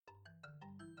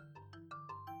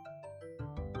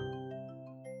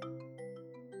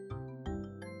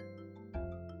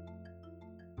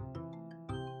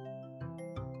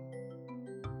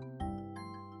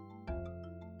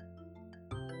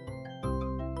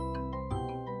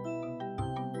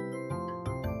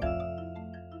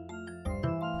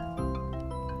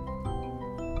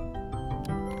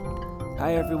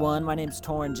Hi everyone, my name is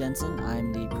Torrin Jensen.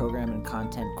 I'm the Program and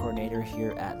Content Coordinator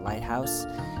here at Lighthouse,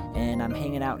 and I'm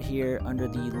hanging out here under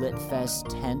the LitFest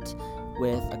tent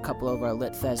with a couple of our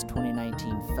LitFest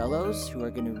 2019 fellows who are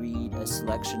going to read a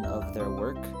selection of their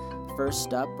work.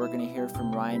 First up, we're going to hear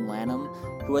from Ryan Lanham,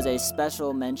 who was a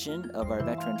special mention of our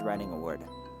Veterans Writing Award.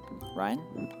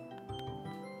 Ryan?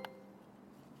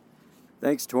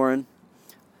 Thanks, Torrin.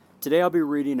 Today I'll be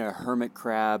reading a hermit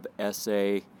crab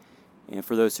essay. And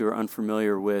for those who are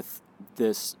unfamiliar with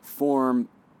this form,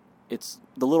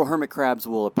 the little hermit crabs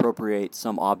will appropriate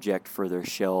some object for their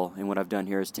shell. And what I've done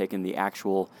here is taken the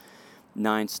actual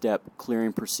 9-step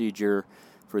clearing procedure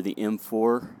for the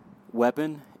M4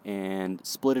 weapon and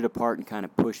split it apart and kind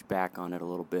of pushed back on it a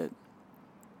little bit.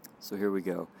 So here we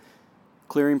go.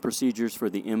 Clearing procedures for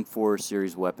the M4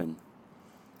 series weapon.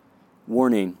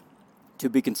 Warning. To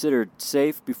be considered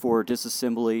safe before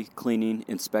disassembly, cleaning,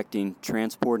 inspecting,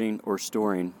 transporting, or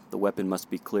storing, the weapon must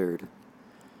be cleared.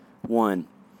 1.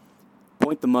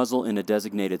 Point the muzzle in a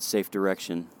designated safe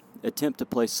direction. Attempt to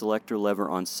place selector lever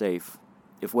on safe.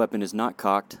 If weapon is not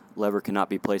cocked, lever cannot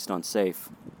be placed on safe.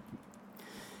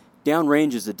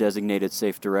 Downrange is a designated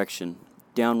safe direction.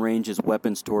 Downrange is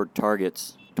weapons toward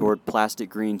targets, toward plastic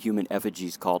green human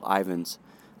effigies called Ivans,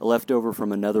 a leftover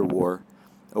from another war,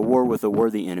 a war with a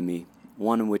worthy enemy,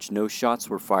 one in which no shots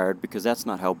were fired because that's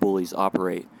not how bullies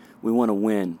operate. We want to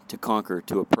win, to conquer,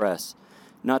 to oppress,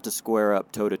 not to square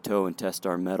up toe-to-toe and test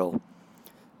our mettle.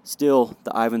 Still,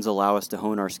 the Ivans allow us to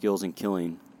hone our skills in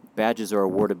killing. Badges are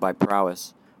awarded by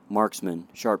prowess, marksman,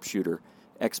 sharpshooter,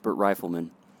 expert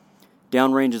rifleman.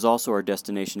 Downrange is also our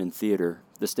destination in theater,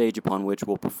 the stage upon which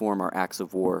we'll perform our acts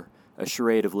of war, a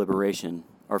charade of liberation,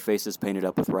 our faces painted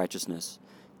up with righteousness.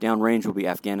 Downrange will be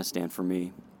Afghanistan for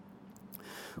me.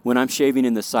 When I'm shaving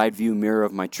in the side view mirror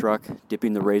of my truck,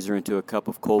 dipping the razor into a cup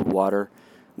of cold water,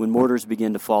 when mortars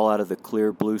begin to fall out of the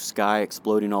clear blue sky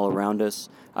exploding all around us,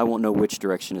 I won't know which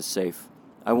direction is safe.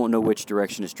 I won't know which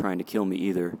direction is trying to kill me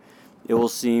either. It will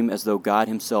seem as though God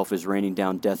himself is raining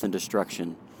down death and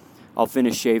destruction. I'll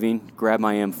finish shaving, grab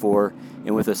my M4,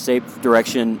 and with a safe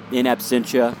direction in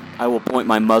absentia, I will point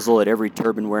my muzzle at every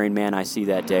turban-wearing man I see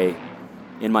that day.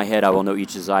 In my head, I will know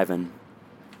each is Ivan.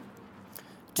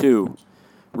 2.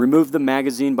 Remove the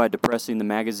magazine by depressing the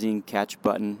magazine catch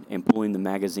button and pulling the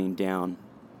magazine down.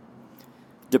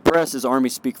 Depress is Army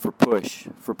speak for push,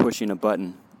 for pushing a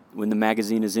button. When the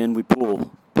magazine is in, we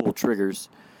pull triggers.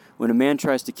 When a man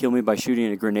tries to kill me by shooting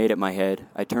a grenade at my head,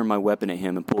 I turn my weapon at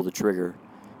him and pull the trigger.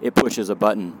 It pushes a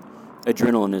button.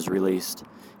 Adrenaline is released.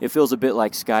 It feels a bit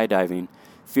like skydiving.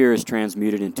 Fear is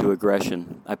transmuted into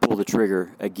aggression. I pull the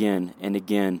trigger again and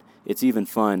again. It's even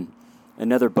fun.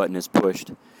 Another button is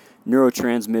pushed.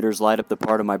 Neurotransmitters light up the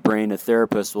part of my brain a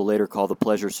therapist will later call the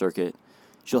pleasure circuit.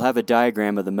 She'll have a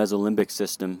diagram of the mesolimbic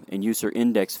system and use her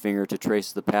index finger to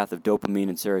trace the path of dopamine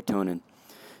and serotonin.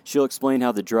 She'll explain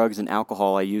how the drugs and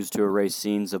alcohol I use to erase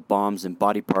scenes of bombs and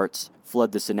body parts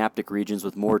flood the synaptic regions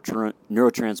with more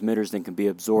neurotransmitters than can be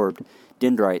absorbed,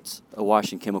 dendrites,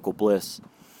 awash in chemical bliss.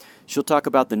 She'll talk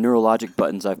about the neurologic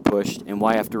buttons I've pushed and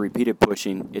why after repeated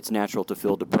pushing, it's natural to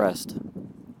feel depressed.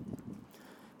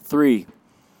 3.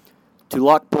 To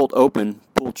lock bolt open,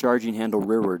 pull charging handle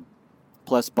rearward.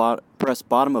 Press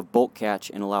bottom of bolt catch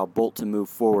and allow bolt to move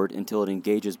forward until it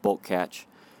engages bolt catch.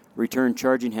 Return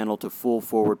charging handle to full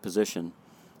forward position.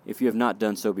 If you have not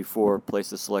done so before, place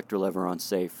the selector lever on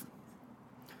safe.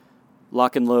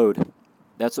 Lock and load.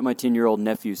 That's what my 10-year-old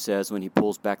nephew says when he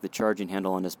pulls back the charging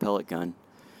handle on his pellet gun.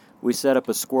 We set up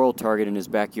a squirrel target in his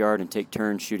backyard and take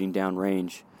turns shooting down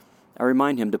range. I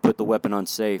remind him to put the weapon on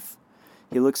safe.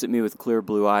 He looks at me with clear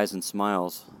blue eyes and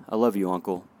smiles. I love you,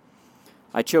 Uncle.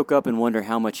 I choke up and wonder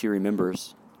how much he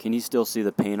remembers. Can he still see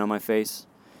the pain on my face?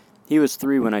 He was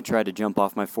 3 when I tried to jump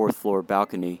off my 4th floor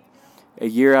balcony. A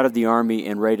year out of the Army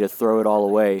and ready to throw it all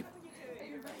away.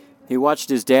 He watched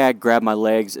his dad grab my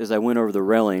legs as I went over the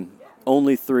railing.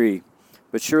 Only 3,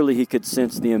 but surely he could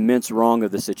sense the immense wrong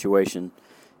of the situation.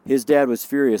 His dad was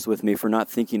furious with me for not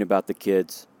thinking about the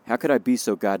kids. How could I be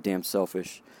so goddamn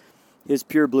selfish? His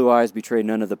pure blue eyes betray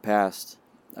none of the past.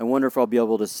 I wonder if I'll be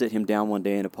able to sit him down one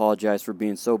day and apologize for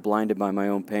being so blinded by my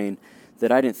own pain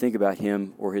that I didn't think about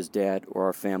him or his dad or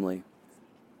our family.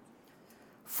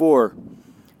 4.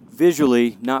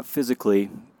 Visually, not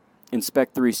physically,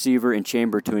 inspect the receiver and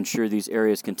chamber to ensure these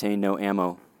areas contain no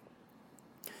ammo.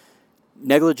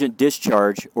 Negligent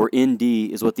discharge, or ND,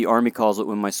 is what the Army calls it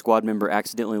when my squad member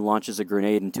accidentally launches a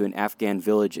grenade into an Afghan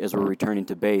village as we're returning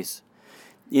to base.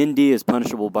 ND is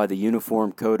punishable by the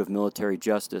Uniform Code of Military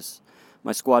Justice.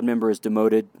 My squad member is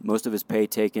demoted, most of his pay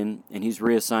taken, and he's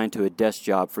reassigned to a desk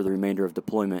job for the remainder of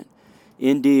deployment.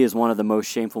 ND is one of the most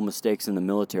shameful mistakes in the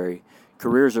military.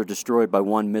 Careers are destroyed by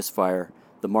one misfire,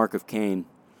 the mark of Cain.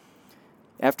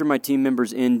 After my team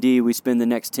members ND, we spend the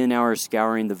next 10 hours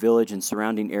scouring the village and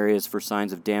surrounding areas for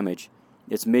signs of damage.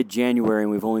 It's mid-January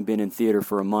and we've only been in theater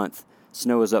for a month.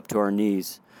 Snow is up to our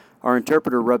knees. Our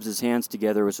interpreter rubs his hands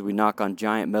together as we knock on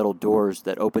giant metal doors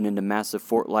that open into massive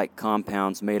fort-like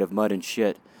compounds made of mud and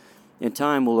shit. In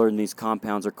time, we'll learn these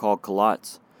compounds are called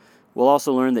Kalats. We'll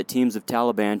also learn that teams of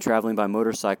Taliban traveling by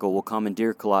motorcycle will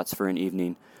commandeer Kalats for an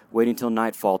evening, waiting till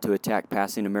nightfall to attack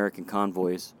passing American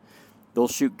convoys. They'll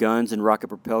shoot guns and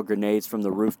rocket-propelled grenades from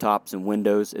the rooftops and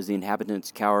windows as the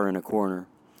inhabitants cower in a corner.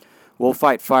 We'll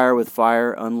fight fire with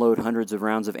fire, unload hundreds of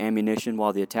rounds of ammunition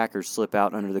while the attackers slip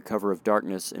out under the cover of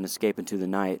darkness and escape into the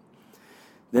night.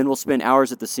 Then we'll spend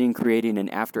hours at the scene creating an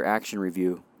after-action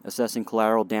review, assessing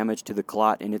collateral damage to the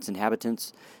Kalat and its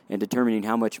inhabitants, and determining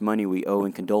how much money we owe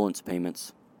in condolence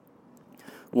payments.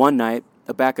 One night,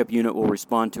 a backup unit will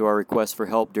respond to our request for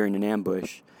help during an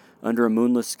ambush. Under a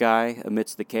moonless sky,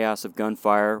 amidst the chaos of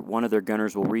gunfire, one of their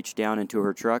gunners will reach down into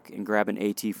her truck and grab an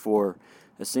AT-4,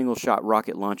 a single-shot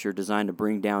rocket launcher designed to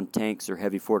bring down tanks or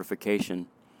heavy fortification.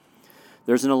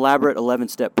 There's an elaborate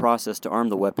 11-step process to arm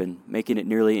the weapon, making it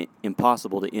nearly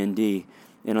impossible to ND,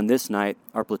 and on this night,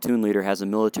 our platoon leader has a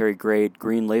military-grade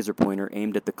green laser pointer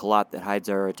aimed at the Kalat that hides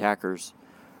our attackers.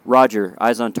 "Roger,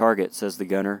 eyes on target," says the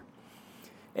gunner.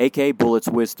 AK bullets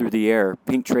whiz through the air.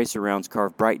 Pink tracer rounds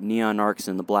carve bright neon arcs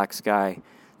in the black sky.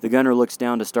 The gunner looks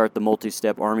down to start the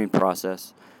multi-step arming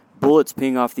process. Bullets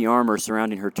ping off the armor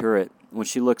surrounding her turret. When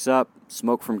she looks up,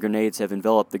 smoke from grenades have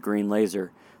enveloped the green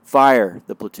laser. "Fire!"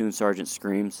 the platoon sergeant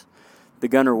screams. The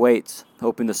gunner waits,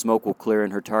 hoping the smoke will clear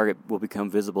and her target will become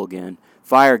visible again.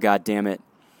 "Fire, goddammit!"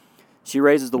 She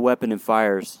raises the weapon and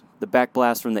fires. The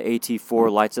backblast from the AT-4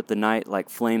 lights up the night like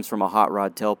flames from a hot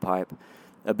rod tailpipe.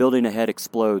 A building ahead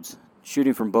explodes.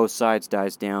 Shooting from both sides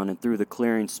dies down, and through the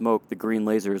clearing smoke, the green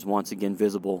laser is once again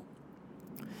visible.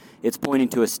 It's pointing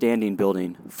to a standing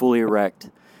building, fully erect.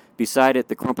 Beside it,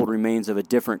 the crumpled remains of a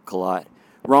different Kalat.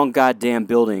 Wrong goddamn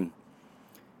building.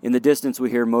 In the distance,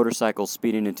 we hear motorcycles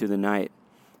speeding into the night.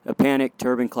 A panicked,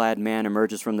 turban-clad man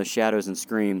emerges from the shadows and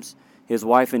screams. His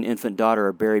wife and infant daughter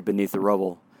are buried beneath the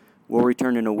rubble. We'll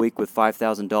return in a week with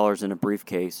 $5,000 in a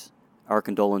briefcase. Our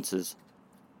condolences.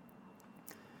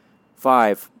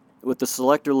 5. With the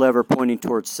selector lever pointing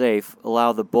towards safe,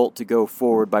 allow the bolt to go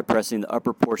forward by pressing the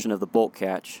upper portion of the bolt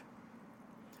catch.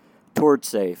 Toward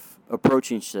safe.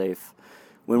 Approaching safe.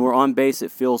 When we're on base,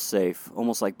 it feels safe,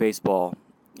 almost like baseball.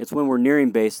 It's when we're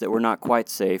nearing base that we're not quite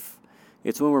safe.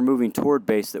 It's when we're moving toward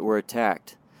base that we're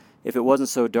attacked. If it wasn't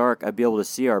so dark, I'd be able to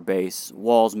see our base,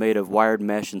 walls made of wired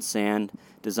mesh and sand,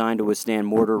 designed to withstand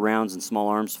mortar rounds and small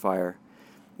arms fire.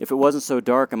 If it wasn't so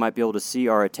dark, I might be able to see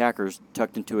our attackers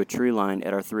tucked into a tree line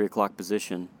at our 3 o'clock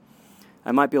position.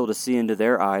 I might be able to see into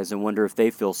their eyes and wonder if they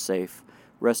feel safe,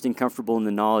 resting comfortable in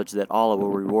the knowledge that Allah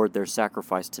will reward their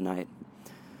sacrifice tonight.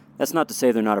 That's not to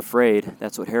say they're not afraid.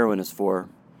 That's what heroin is for.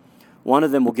 One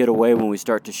of them will get away when we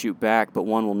start to shoot back, but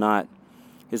one will not.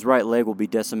 His right leg will be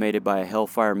decimated by a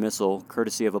Hellfire missile,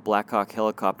 courtesy of a Black Hawk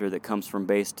helicopter that comes from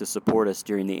base to support us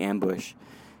during the ambush,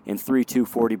 and 3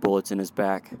 240 bullets in his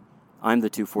back. I'm the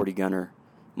 240 gunner.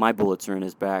 My bullets are in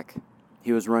his back.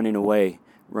 He was running away,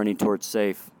 running towards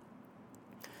safe.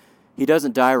 He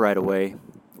doesn't die right away.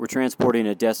 We're transporting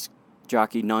a desk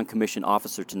jockey non-commissioned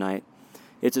officer tonight.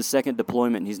 It's his second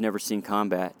deployment and he's never seen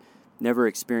combat, never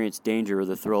experienced danger or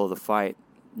the thrill of the fight,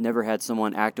 never had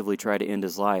someone actively try to end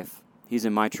his life. He's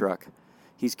in my truck.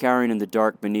 He's cowering in the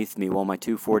dark beneath me while my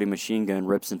 240 machine gun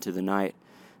rips into the night,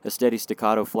 a steady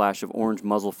staccato flash of orange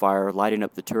muzzle fire lighting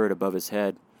up the turret above his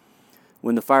head.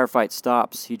 When the firefight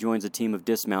stops, he joins a team of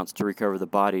dismounts to recover the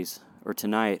bodies, or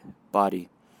tonight, body.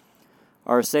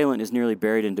 Our assailant is nearly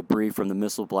buried in debris from the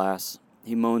missile blasts.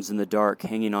 He moans in the dark,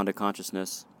 hanging on to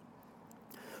consciousness.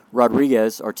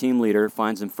 Rodriguez, our team leader,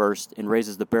 finds him first and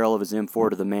raises the barrel of his M4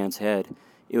 to the man's head.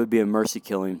 It would be a mercy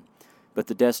killing, but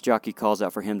the desk jockey calls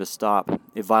out for him to stop.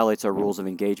 It violates our rules of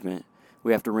engagement.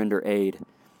 We have to render aid.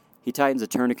 He tightens a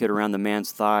tourniquet around the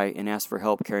man's thigh and asks for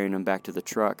help carrying him back to the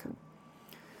truck.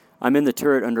 I'm in the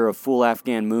turret under a full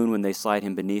Afghan moon when they slide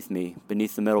him beneath me,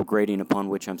 beneath the metal grating upon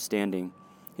which I'm standing.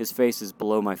 His face is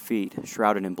below my feet,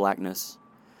 shrouded in blackness.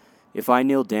 If I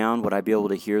kneel down, would I be able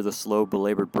to hear the slow,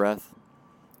 belabored breath?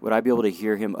 Would I be able to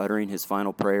hear him uttering his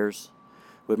final prayers?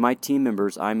 Would my team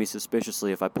members eye me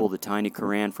suspiciously if I pulled the tiny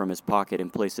Quran from his pocket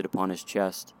and placed it upon his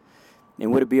chest?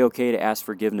 And would it be okay to ask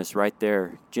forgiveness right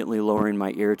there, gently lowering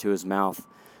my ear to his mouth,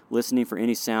 listening for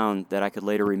any sound that I could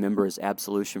later remember as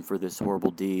absolution for this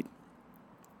horrible deed?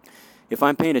 If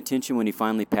I'm paying attention when he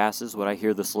finally passes, would I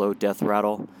hear the slow death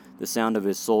rattle, the sound of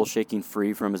his soul shaking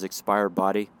free from his expired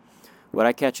body? Would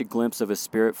I catch a glimpse of his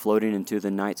spirit floating into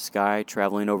the night sky,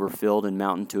 traveling over field and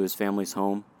mountain to his family's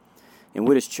home? And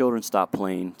would his children stop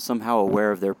playing, somehow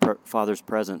aware of their father's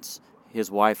presence,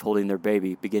 his wife holding their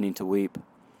baby, beginning to weep?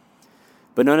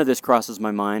 But none of this crosses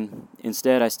my mind.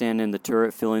 Instead, I stand in the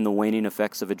turret feeling the waning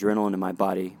effects of adrenaline in my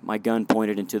body, my gun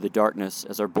pointed into the darkness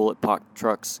as our bullet-pocked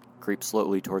trucks creep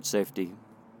slowly toward safety.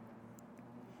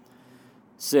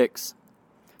 6.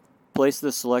 Place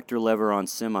the selector lever on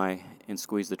semi and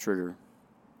squeeze the trigger.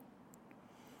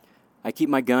 I keep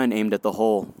my gun aimed at the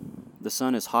hole. The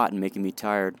sun is hot and making me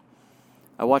tired.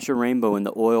 I watch a rainbow in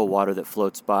the oil water that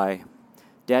floats by.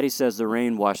 Daddy says the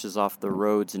rain washes off the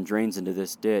roads and drains into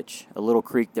this ditch, a little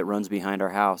creek that runs behind our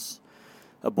house.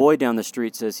 A boy down the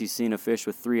street says he's seen a fish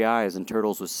with 3 eyes and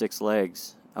turtles with 6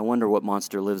 legs. I wonder what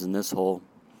monster lives in this hole.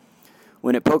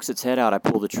 When it pokes its head out, I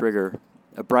pull the trigger.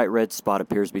 A bright red spot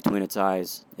appears between its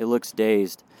eyes. It looks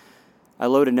dazed. I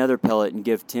load another pellet and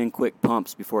give 10 quick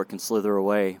pumps before it can slither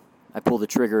away. I pull the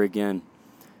trigger again.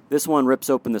 This one rips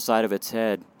open the side of its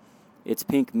head. Its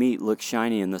pink meat looks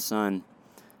shiny in the sun.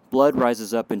 Blood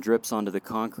rises up and drips onto the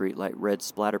concrete like red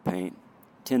splatter paint.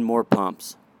 10 more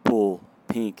pumps. Pull.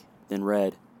 Pink. Then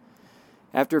red.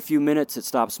 After a few minutes, it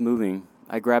stops moving.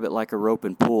 I grab it like a rope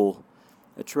and pull.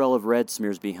 A trail of red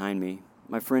smears behind me.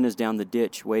 My friend is down the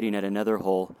ditch, waiting at another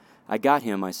hole. I got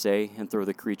him, I say, and throw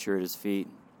the creature at his feet.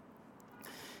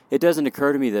 It doesn't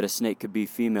occur to me that a snake could be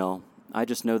female. I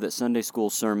just know that Sunday school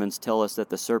sermons tell us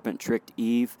that the serpent tricked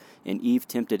Eve, and Eve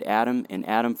tempted Adam, and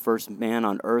Adam, first man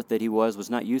on earth that he was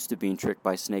not used to being tricked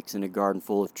by snakes in a garden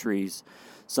full of trees.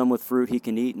 Some with fruit he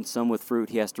can eat, and some with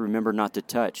fruit he has to remember not to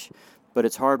touch. But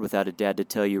it's hard without a dad to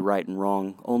tell you right and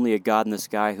wrong. Only a God in the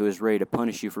sky who is ready to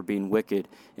punish you for being wicked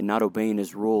and not obeying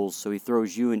his rules. So he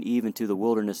throws you and Eve into the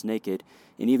wilderness naked,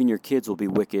 and even your kids will be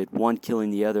wicked, one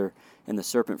killing the other, and the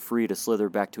serpent free to slither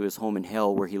back to his home in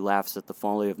hell where he laughs at the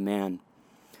folly of man.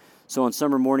 So on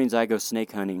summer mornings I go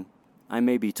snake hunting. I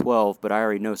may be 12, but I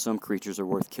already know some creatures are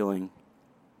worth killing.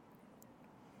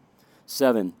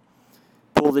 7.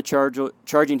 Pull the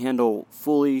charging handle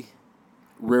fully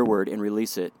rearward and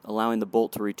release it, allowing the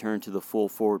bolt to return to the full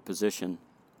forward position.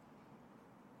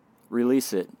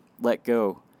 Release it. Let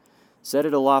go. Set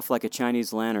it aloft like a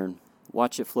Chinese lantern.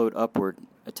 Watch it float upward,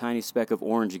 a tiny speck of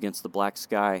orange against the black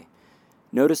sky.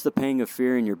 Notice the pang of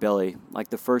fear in your belly, like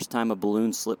the first time a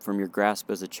balloon slipped from your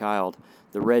grasp as a child,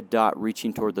 the red dot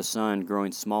reaching toward the sun,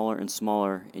 growing smaller and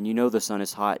smaller, and you know the sun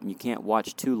is hot and you can't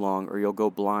watch too long or you'll go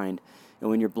blind.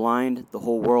 And when you're blind, the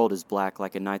whole world is black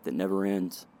like a night that never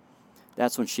ends.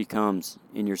 That's when she comes,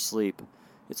 in your sleep.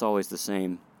 It's always the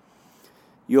same.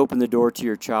 You open the door to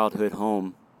your childhood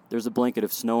home. There's a blanket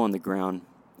of snow on the ground.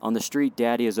 On the street,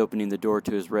 Daddy is opening the door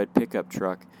to his red pickup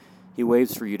truck. He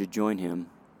waves for you to join him.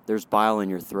 There's bile in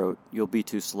your throat. You'll be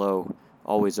too slow.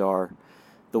 Always are.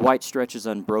 The white stretches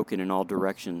unbroken in all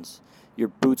directions. Your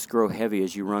boots grow heavy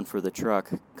as you run for the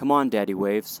truck. Come on, Daddy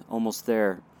waves. Almost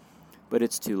there. But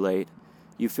it's too late.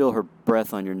 You feel her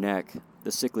breath on your neck,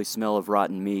 the sickly smell of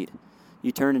rotten meat.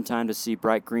 You turn in time to see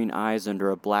bright green eyes under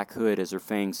a black hood as her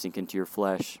fangs sink into your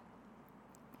flesh.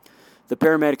 The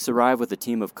paramedics arrive with a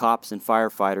team of cops and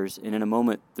firefighters, and in a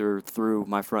moment they're through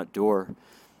my front door.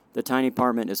 The tiny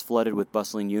apartment is flooded with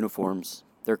bustling uniforms.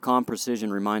 Their calm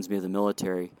precision reminds me of the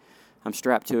military. I'm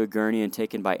strapped to a gurney and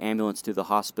taken by ambulance to the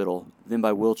hospital, then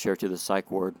by wheelchair to the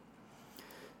psych ward.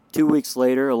 2 weeks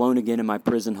later, alone again in my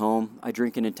prison home, I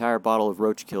drink an entire bottle of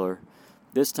roach killer.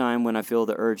 This time, when I feel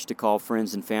the urge to call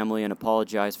friends and family and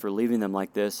apologize for leaving them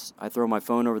like this, I throw my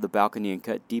phone over the balcony and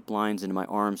cut deep lines into my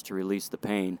arms to release the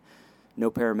pain. No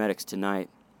paramedics tonight.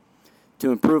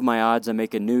 To improve my odds, I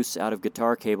make a noose out of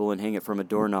guitar cable and hang it from a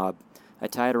doorknob. I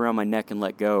tie it around my neck and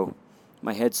let go.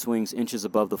 My head swings inches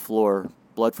above the floor.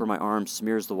 Blood from my arms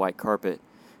smears the white carpet.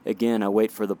 Again, I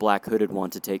wait for the black hooded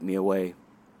one to take me away.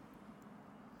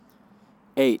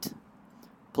 8.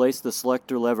 Place the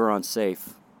selector lever on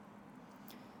safe.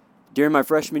 During my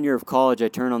freshman year of college, I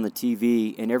turn on the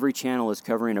TV, and every channel is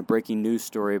covering a breaking news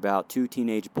story about 2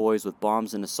 teenage boys with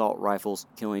bombs and assault rifles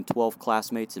killing 12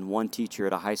 classmates and 1 teacher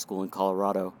at a high school in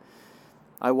Colorado.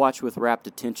 I watch with rapt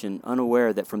attention,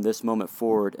 unaware that from this moment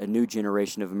forward, a new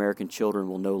generation of American children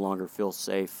will no longer feel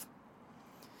safe.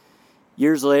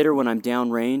 Years later, when I'm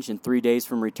downrange and 3 days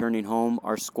from returning home,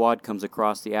 our squad comes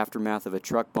across the aftermath of a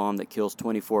truck bomb that kills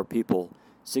 24 people,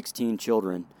 16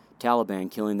 children,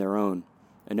 Taliban killing their own.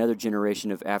 Another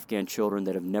generation of Afghan children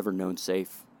that have never known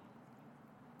safe.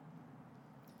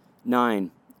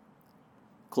 9.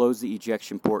 Close the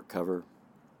ejection port cover.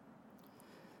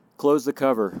 Close the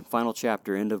cover, final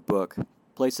chapter, end of book.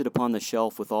 Place it upon the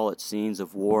shelf with all its scenes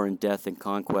of war and death and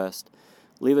conquest.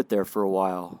 Leave it there for a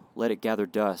while. Let it gather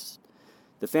dust.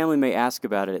 The family may ask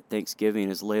about it at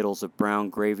Thanksgiving as ladles of brown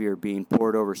gravy are being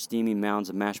poured over steaming mounds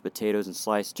of mashed potatoes and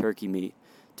sliced turkey meat.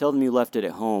 Tell them you left it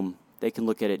at home. They can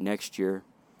look at it next year.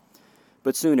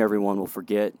 But soon everyone will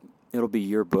forget. It'll be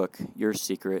your book, your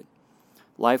secret.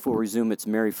 Life will resume its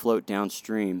merry float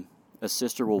downstream. A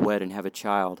sister will wed and have a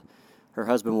child. Her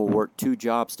husband will work 2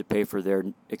 jobs to pay for their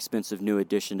expensive new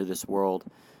addition to this world.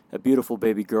 A beautiful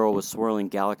baby girl with swirling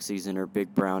galaxies in her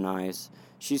big brown eyes.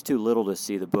 She's too little to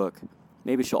see the book.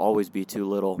 Maybe she'll always be too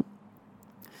little.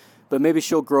 But maybe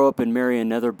she'll grow up and marry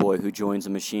another boy who joins a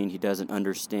machine he doesn't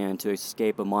understand to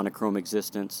escape a monochrome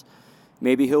existence.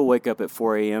 Maybe he'll wake up at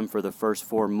 4 a.m. for the first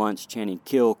 4 months chanting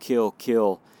kill, kill,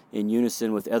 kill in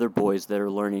unison with other boys that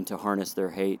are learning to harness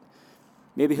their hate.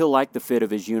 Maybe he'll like the fit of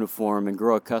his uniform and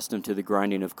grow accustomed to the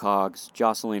grinding of cogs,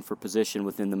 jostling for position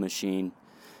within the machine.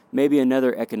 Maybe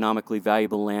another economically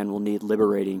valuable land will need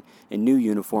liberating, and new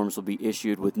uniforms will be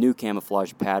issued with new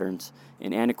camouflage patterns,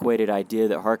 an antiquated idea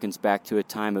that harkens back to a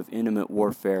time of intimate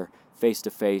warfare,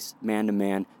 face-to-face,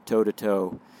 man-to-man,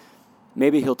 toe-to-toe.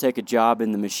 Maybe he'll take a job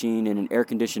in the machine in an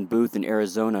air-conditioned booth in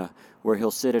Arizona, where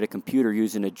he'll sit at a computer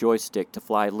using a joystick to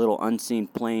fly little unseen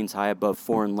planes high above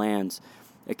foreign lands,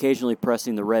 occasionally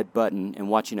pressing the red button and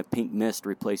watching a pink mist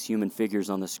replace human figures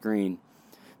on the screen.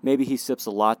 Maybe he sips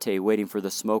a latte waiting for the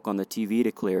smoke on the TV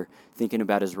to clear, thinking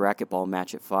about his racquetball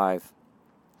match at 5.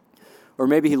 Or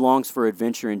maybe he longs for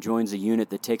adventure and joins a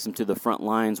unit that takes him to the front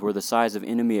lines where the size of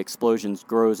enemy explosions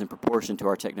grows in proportion to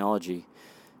our technology.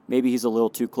 Maybe he's a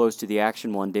little too close to the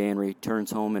action one day and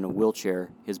returns home in a wheelchair,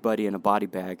 his buddy in a body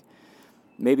bag.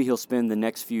 Maybe he'll spend the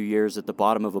next few years at the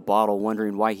bottom of a bottle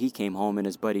wondering why he came home and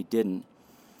his buddy didn't.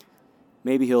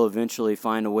 Maybe he'll eventually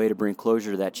find a way to bring closure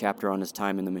to that chapter on his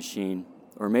time in the machine.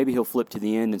 Or maybe he'll flip to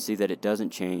the end and see that it doesn't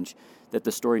change, that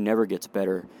the story never gets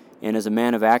better, and as a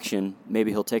man of action, maybe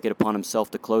he'll take it upon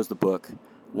himself to close the book,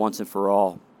 once and for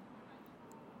all.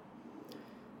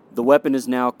 The weapon is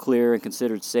now clear and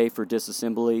considered safe for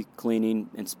disassembly,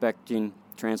 cleaning, inspecting,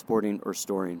 transporting, or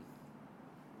storing.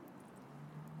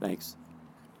 Thanks.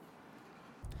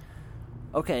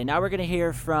 Okay, now we're going to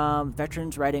hear from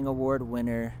Veterans Writing Award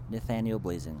winner Nathaniel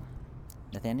Blazing.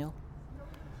 Nathaniel?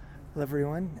 Hello,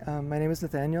 everyone. My name is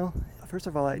Nathaniel. First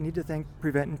of all, I need to thank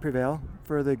Prevent and Prevail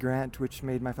for the grant which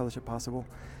made my fellowship possible.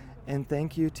 And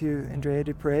thank you to Andrea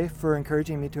Dupre for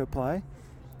encouraging me to apply.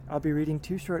 I'll be reading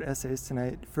 2 short essays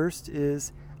tonight. First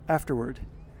is Afterward.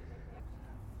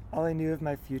 All I knew of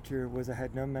my future was I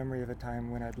had no memory of a time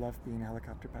when I'd loved being a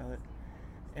helicopter pilot.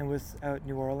 And without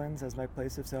New Orleans as my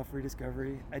place of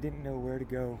self-rediscovery, I didn't know where to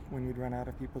go when we'd run out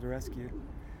of people to rescue.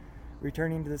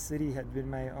 Returning to the city had been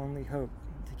my only hope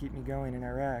to keep me going in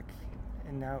Iraq,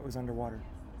 and now it was underwater.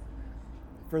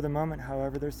 For the moment,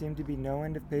 however, there seemed to be no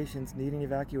end of patients needing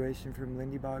evacuation from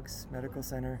Lindy Boggs Medical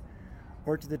Center,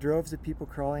 or to the droves of people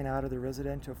crawling out of the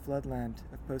residential floodland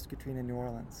of post-Katrina New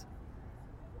Orleans.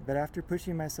 But after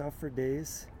pushing myself for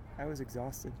days, I was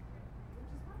exhausted.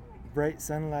 Bright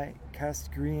sunlight,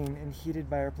 cast green and heated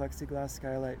by our plexiglass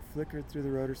skylight, flickered through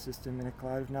the rotor system in a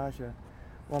cloud of nausea,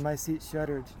 while my seat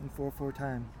shuddered in 4/4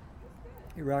 time.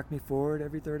 It rocked me forward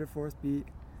every 3rd or 4th beat,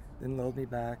 then lulled me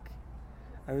back.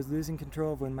 I was losing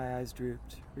control when my eyes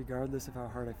drooped, regardless of how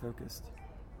hard I focused.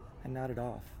 I nodded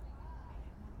off.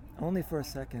 Only for a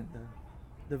second, though.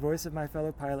 The voice of my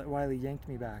fellow pilot Wiley yanked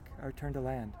me back, our turn to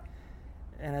land,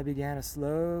 and I began a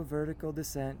slow vertical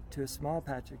descent to a small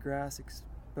patch of grass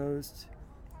exposed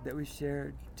that we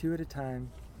shared 2 at a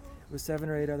time with 7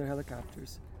 or 8 other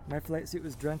helicopters. My flight suit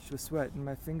was drenched with sweat and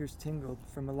my fingers tingled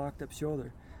from a locked up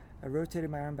shoulder. I rotated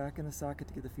my arm back in the socket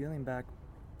to get the feeling back,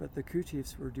 but the crew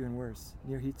chiefs were doing worse,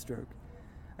 near heat stroke.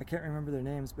 I can't remember their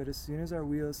names, but as soon as our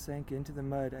wheels sank into the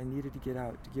mud, I needed to get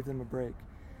out to give them a break.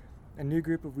 A new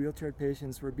group of wheelchaired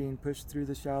patients were being pushed through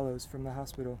the shallows from the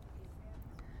hospital.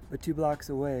 But 2 blocks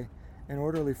away, an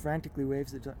orderly frantically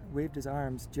waved his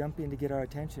arms, jumping to get our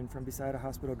attention from beside a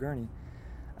hospital gurney.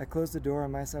 I closed the door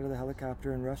on my side of the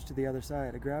helicopter and rushed to the other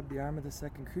side. I grabbed the arm of the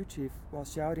second crew chief while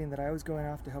shouting that I was going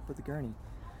off to help with the gurney.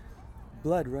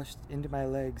 Blood rushed into my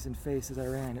legs and face as I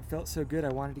ran. It felt so good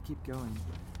I wanted to keep going.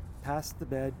 Past the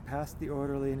bed, past the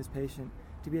orderly and his patient,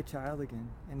 to be a child again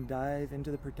and dive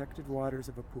into the protected waters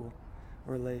of a pool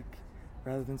or lake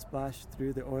rather than splash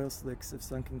through the oil slicks of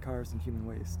sunken cars and human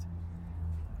waste.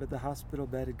 But the hospital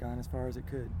bed had gone as far as it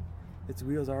could, its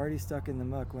wheels already stuck in the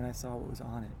muck when I saw what was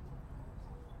on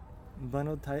it.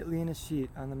 Bundled tightly in a sheet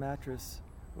on the mattress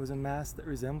was a mass that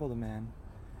resembled a man,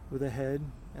 with a head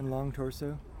and long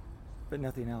torso, but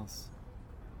nothing else.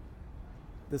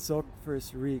 The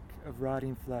sulphurous reek of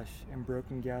rotting flesh and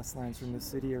broken gas lines from the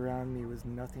city around me was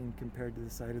nothing compared to the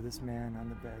sight of this man on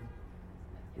the bed.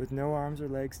 With no arms or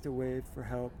legs to wave for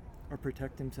help or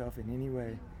protect himself in any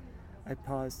way, I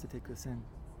paused to take this in,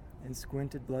 and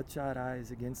squinted bloodshot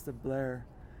eyes against the glare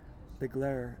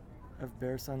of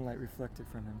bare sunlight reflected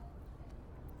from him.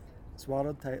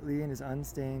 Swaddled tightly in his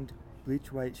unstained,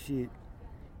 bleach-white sheet,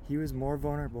 he was more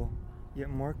vulnerable, yet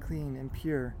more clean and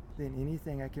pure than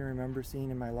anything I can remember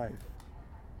seeing in my life.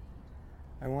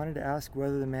 I wanted to ask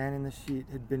whether the man in the sheet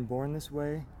had been born this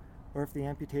way, or if the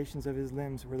amputations of his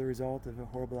limbs were the result of a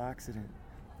horrible accident,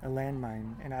 a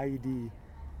landmine, an IED,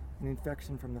 an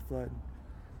infection from the flood.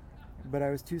 But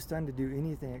I was too stunned to do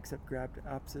anything except grab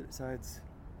opposite sides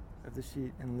of the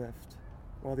sheet and lift,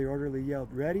 while the orderly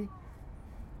yelled, "Ready?"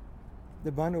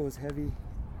 The bundle was heavy,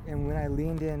 and when I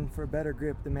leaned in for a better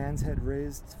grip, the man's head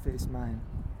raised to face mine.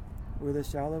 With a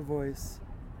shallow voice,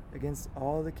 against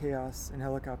all the chaos and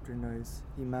helicopter noise,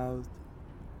 he mouthed,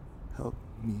 "Help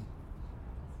me."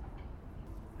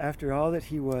 After all that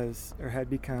he was, or had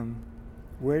become,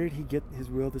 where did he get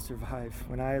his will to survive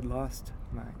when I had lost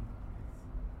mine?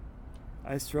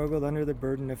 I struggled under the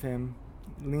burden of him,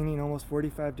 leaning almost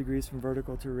 45 degrees from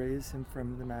vertical to raise him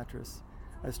from the mattress.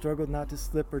 I struggled not to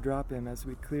slip or drop him as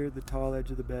we cleared the tall edge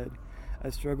of the bed.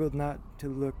 I struggled not to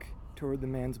look toward the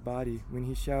man's body when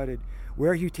he shouted,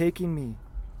 "Where are you taking me?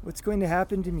 What's going to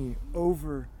happen to me?"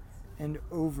 Over and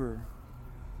over.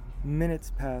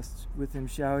 Minutes passed with him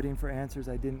shouting for answers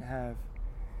I didn't have,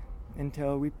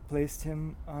 until we placed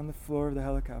him on the floor of the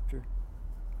helicopter.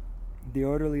 The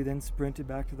orderly then sprinted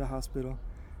back to the hospital.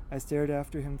 I stared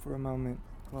after him for a moment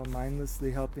while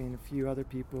mindlessly helping a few other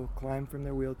people climb from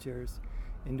their wheelchairs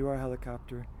into our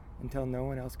helicopter until no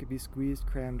one else could be squeezed,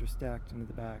 crammed, or stacked into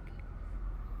the back.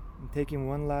 And taking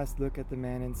one last look at the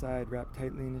man inside, wrapped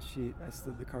tightly in a sheet, I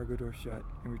slid the cargo door shut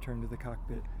and returned to the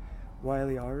cockpit,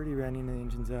 Wiley already running the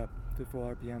engines up to full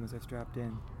RPM as I strapped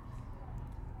in.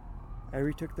 I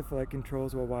retook the flight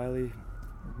controls while Wiley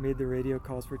made the radio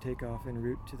calls for takeoff en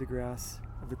route to the grass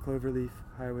of the Cloverleaf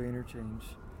Highway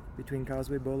interchange between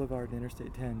Causeway Boulevard and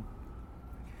Interstate 10.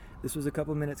 This was a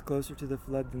couple minutes closer to the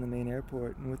flood than the main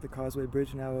airport, and with the Causeway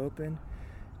Bridge now open,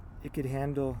 it could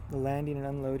handle the landing and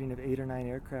unloading of 8 or 9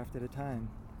 aircraft at a time.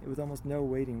 It was almost no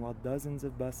waiting while dozens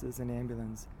of buses and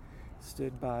ambulances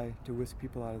stood by to whisk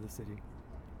people out of the city.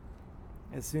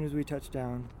 As soon as we touched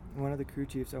down, one of the crew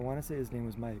chiefs, I want to say his name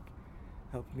was Mike,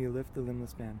 helped me lift the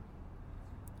limbless man.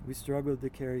 We struggled to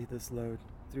carry this load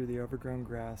through the overgrown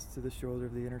grass to the shoulder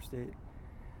of the interstate.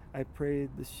 I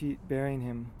prayed the sheet bearing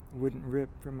him wouldn't rip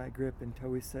from my grip until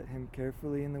we set him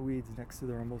carefully in the weeds next to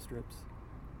the rumble strips.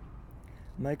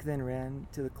 Mike then ran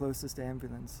to the closest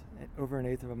ambulance, over an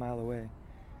eighth of a mile away.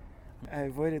 I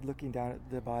avoided looking down at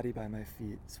the body by my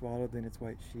feet, swaddled in its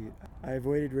white sheet. I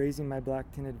avoided raising my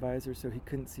black tinted visor so he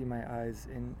couldn't see my eyes,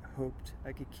 and hoped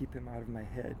I could keep him out of my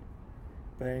head.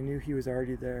 But I knew he was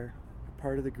already there, a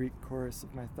part of the Greek chorus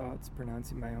of my thoughts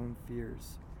pronouncing my own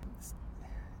fears.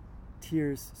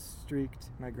 Tears streaked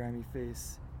my grimy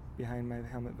face behind my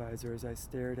helmet visor as I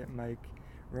stared at Mike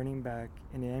running back,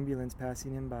 an ambulance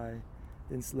passing him by.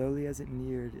 Then slowly as it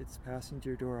neared, its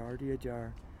passenger door already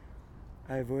ajar,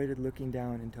 I avoided looking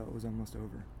down until it was almost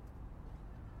over.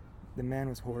 The man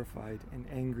was horrified and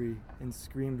angry and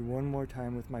screamed one more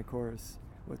time with my chorus,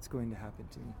 "What's going to happen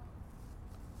to me?"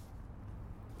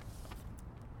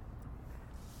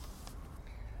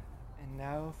 And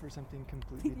now for something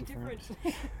completely different.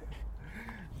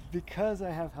 Because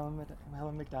I have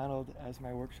Helen McDonald as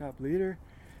my workshop leader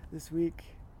this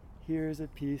week, here's a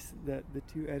piece that the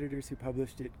 2 editors who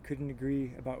published it couldn't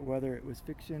agree about whether it was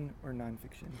fiction or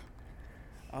nonfiction.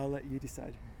 I'll let you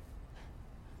decide.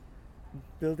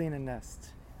 Building a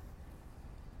nest.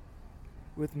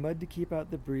 With mud to keep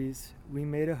out the breeze, we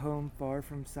made a home far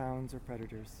from sounds or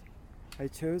predators. I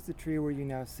chose the tree where you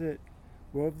now sit,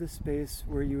 wove the space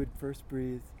where you would first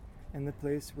breathe, and the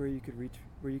place where you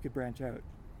could branch out.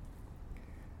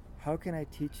 How can I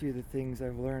teach you the things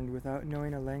I've learned without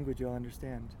knowing a language you'll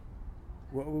understand?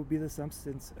 What will be the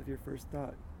substance of your first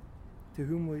thought? To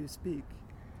whom will you speak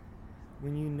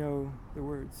when you know the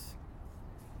words?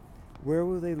 Where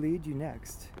will they lead you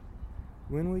next?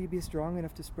 When will you be strong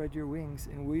enough to spread your wings,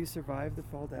 and will you survive the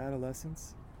fall to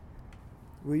adolescence?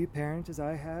 Will you parent as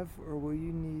I have, or will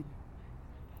you need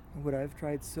what I've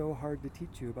tried so hard to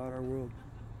teach you about our world?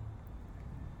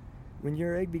 When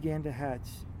your egg began to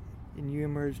hatch, and you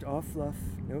emerged all fluff,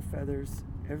 no feathers,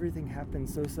 everything happened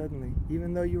so suddenly.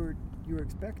 Even though you were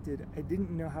expected, I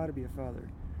didn't know how to be a father.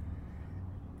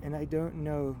 And I don't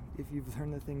know if you've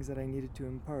learned the things that I needed to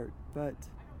impart, but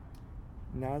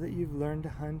Now that you've learned to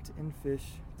hunt and fish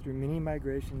through many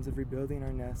migrations of rebuilding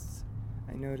our nests,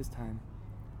 I know it is time.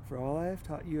 For all I have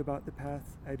taught you about the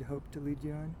path I'd hoped to lead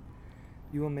you on,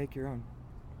 you will make your own.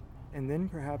 And then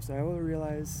perhaps I will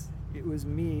realize it was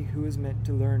me who was meant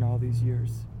to learn all these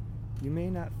years. You may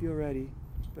not feel ready,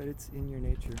 but it's in your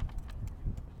nature.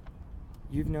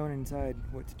 You've known inside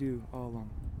what to do all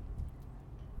along.